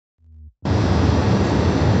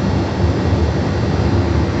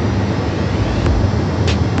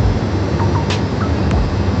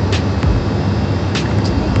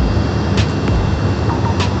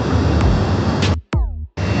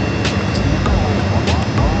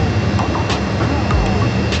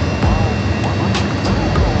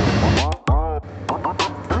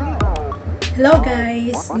Hello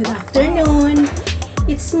guys! Good afternoon!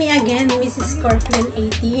 It's me again, Mrs. Scorpion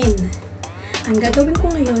 18. Ang gagawin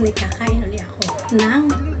ko ngayon ay kakain ulit ako ng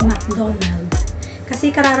Mcdonald.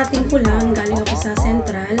 Kasi kararating ko lang, galing ako sa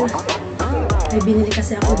Central. Ay binili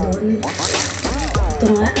kasi ako doon. Ito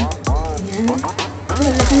nga. Ayan.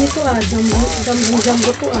 Wala ka nito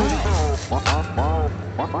Jumbo to ah.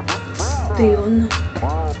 Ito yun.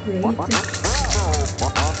 Wait.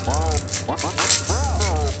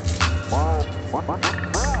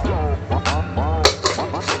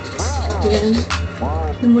 Ayan.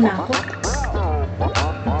 Ano muna ako?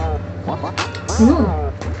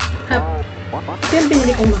 Ito yung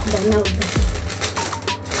binili kong Mcdonald.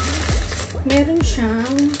 Meron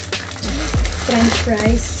siyang french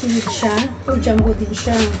fries, seed siya, o jumbo din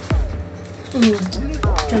siya.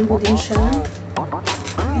 Jumbo din siya.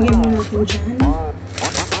 Lagyan mo natin dyan.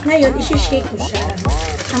 Ngayon, isi-shake ko siya.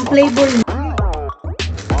 Ang flavor niya.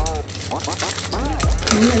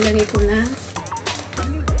 Nalagay ko na.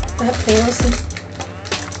 Tapos,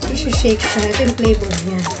 isi-shake siya. Ito yung flavor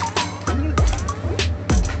niya.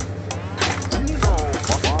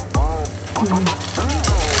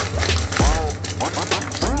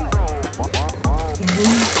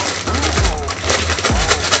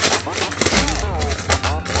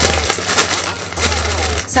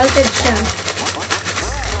 Salted siya.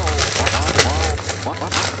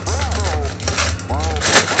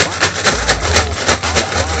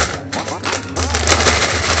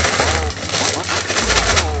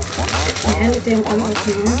 Ayan, ito yung kamot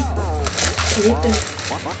niya. Dito.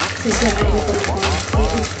 Sisirain ko na konti.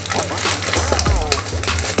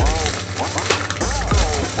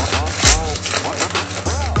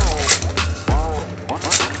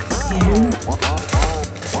 Ayan.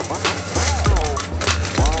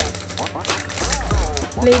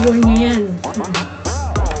 Flavor niya yan.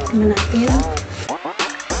 Tingnan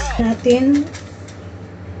natin.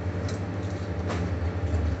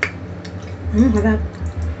 Harap.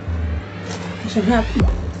 Masarap.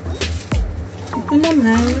 Ito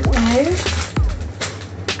naman ay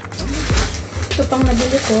ito pang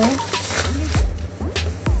nabili ko.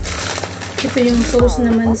 Ito yung sauce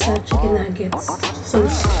naman sa chicken nuggets.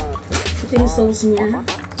 Sauce. Ito yung sauce niya.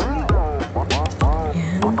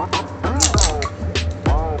 Ayan.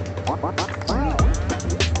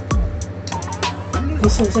 Yung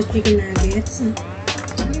sauce sa chicken nuggets.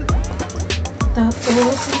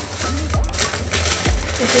 Tapos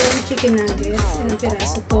ito yung chicken nuggets. Ilang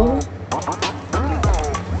piraso to.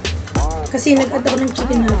 Kasi nag-add ako ng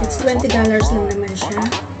chicken nuggets. $20 lang naman siya.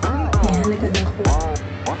 Ayan, nag-add ako.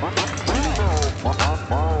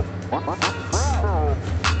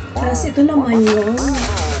 Tapos ito naman yung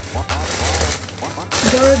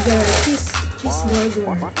burger.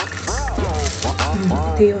 Cheeseburger.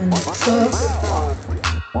 Ito yun. So,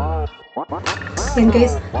 yan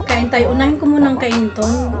guys. Kain tayo. Unahin ko munang kain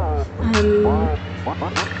itong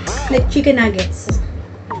like chicken nuggets.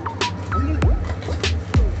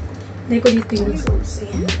 Dahil ko dito yung sauce.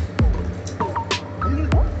 Ayan.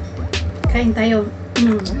 Kain tayo.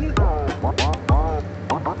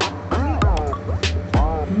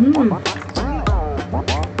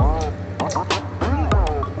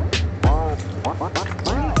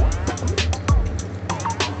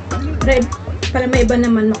 Para may iba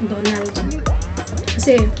naman McDonald.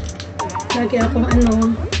 Kasi lagi akong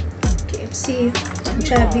KFC,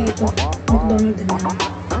 Chubby, ito McDonald din naman.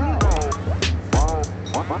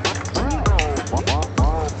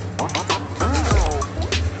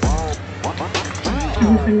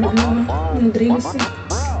 Yung drinks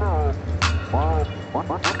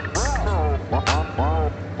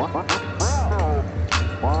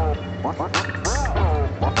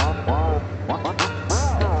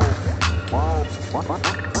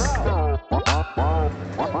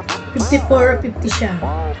 $54.50 siya.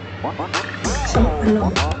 So,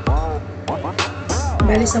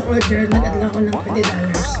 bali sa order, nag-add lang ako ng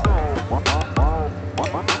 $20.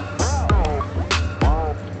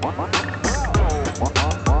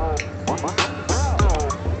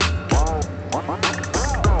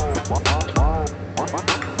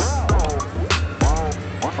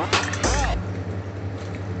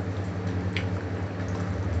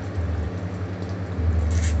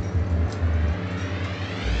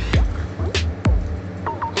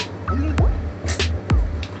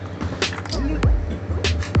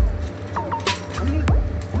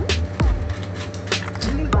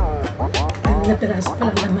 na piraso pa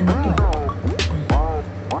lang naman ito.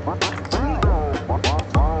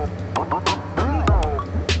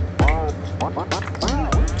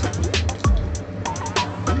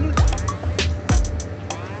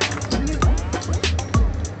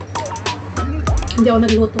 Hindi ako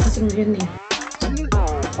nagluto kasi ngayon eh.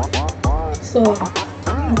 So,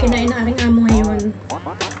 ang kinain na aring amo ngayon,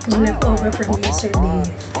 yung leftover from yesterday.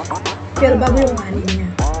 Pero bago yung kanin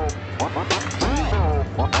niya.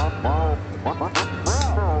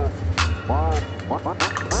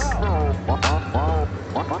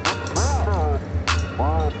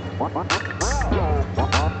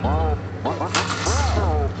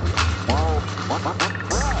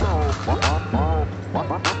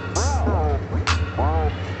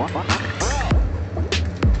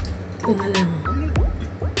 Ito na lang.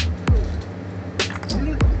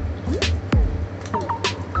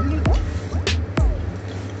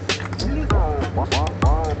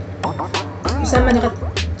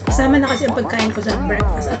 Kasama na kasi ang pagkain ko sa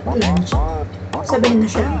breakfast at lunch. Sabi na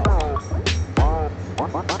siya.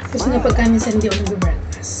 Kasi nga pagka minsan hindi ako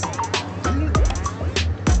nag-breakfast.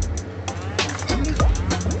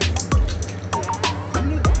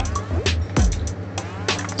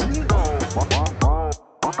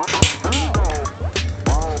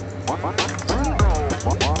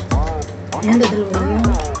 Ayan, dadalawa na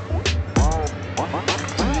lang.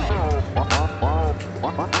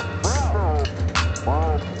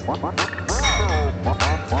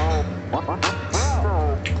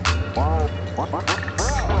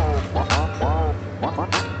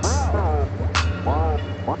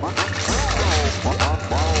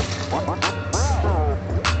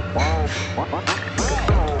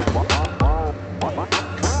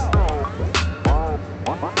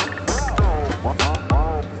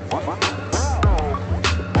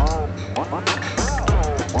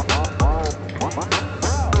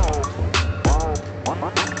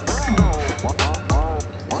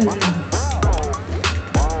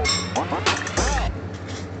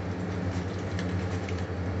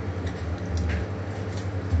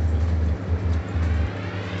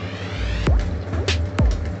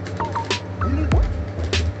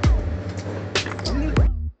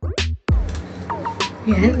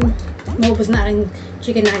 Yan. Maubos na aking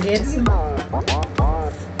chicken nuggets.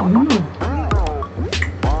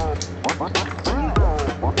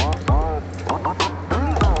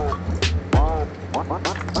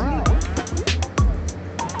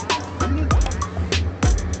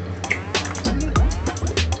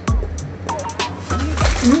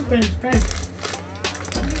 French fries.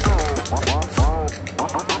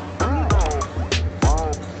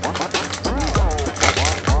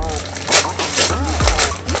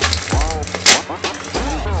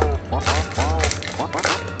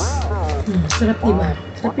 Sarap diba?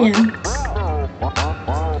 Sarap yan.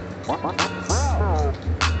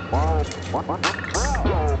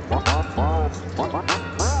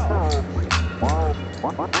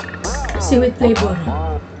 Seaweed flavor.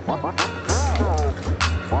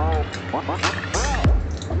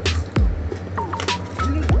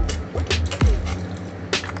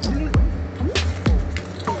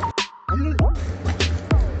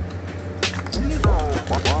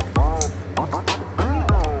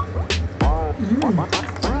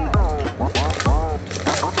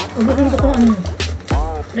 Maganda ko ano,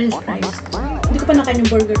 french fries. Hindi ko pa nakain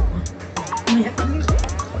yung burger ko. Mamaya.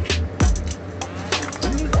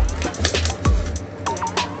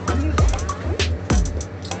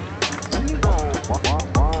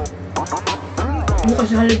 Bukas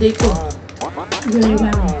sa holiday ko. July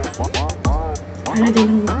 1. Holiday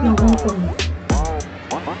ng Hong Kong.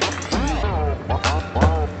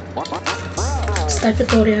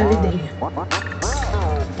 Statutory holiday.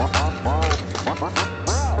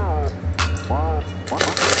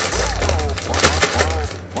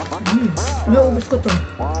 Naubos ko to.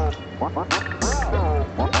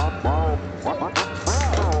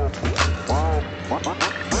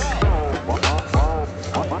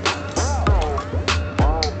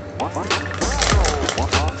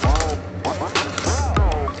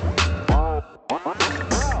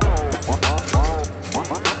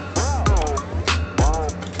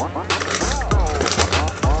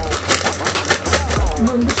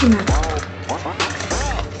 Naubos na.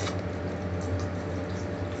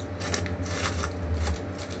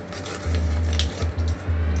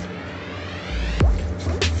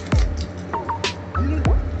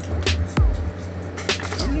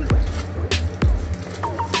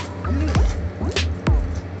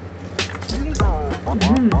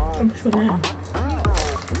 Tapos ko na.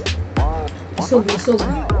 Isog.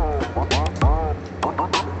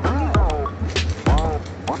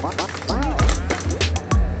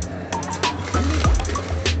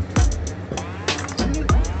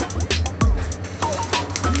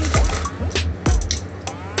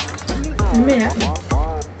 Mamaya,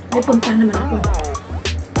 may punta naman ako.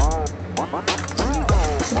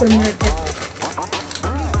 Supermarket.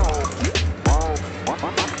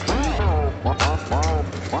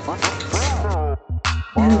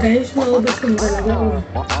 Guys, maubos kong talaga.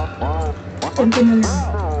 Kunti na lang.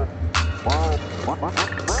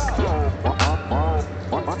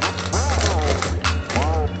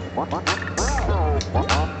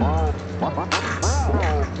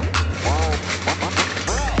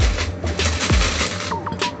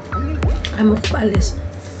 Amo ko paalis.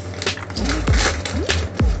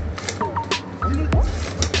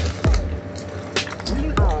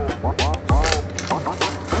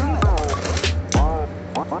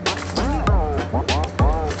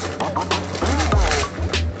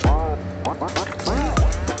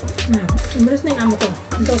 Umalis na yung amo ko.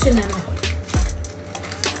 Ito si Nana.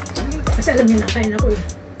 Kasi alam niya na, kain ako eh.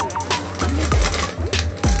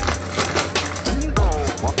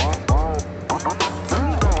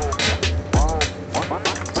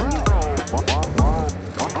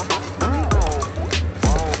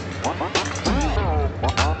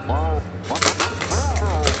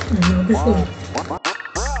 Maubos ko.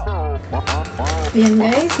 Ayan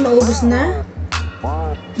guys, maubos na.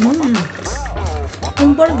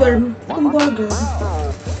 Yung burger.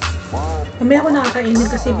 Mamaya ako nakakainin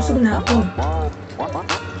kasi busog na ako.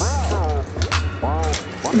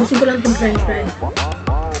 Busog ko lang itong french fries.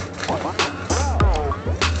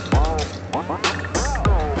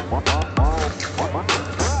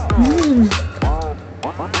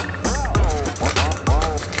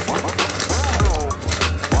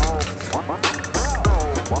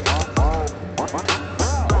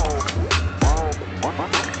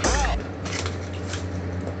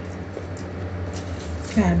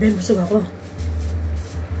 Grabe, busog ako.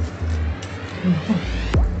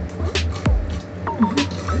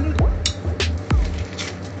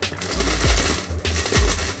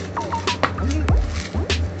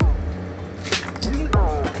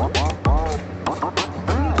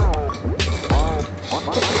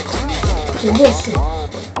 Ubos.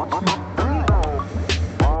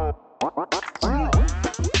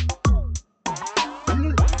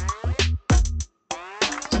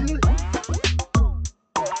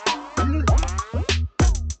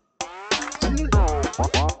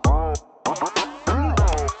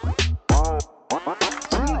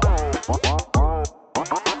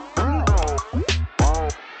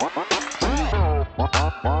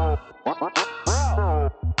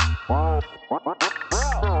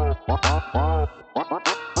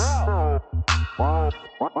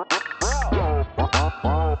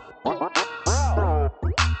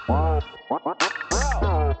 What?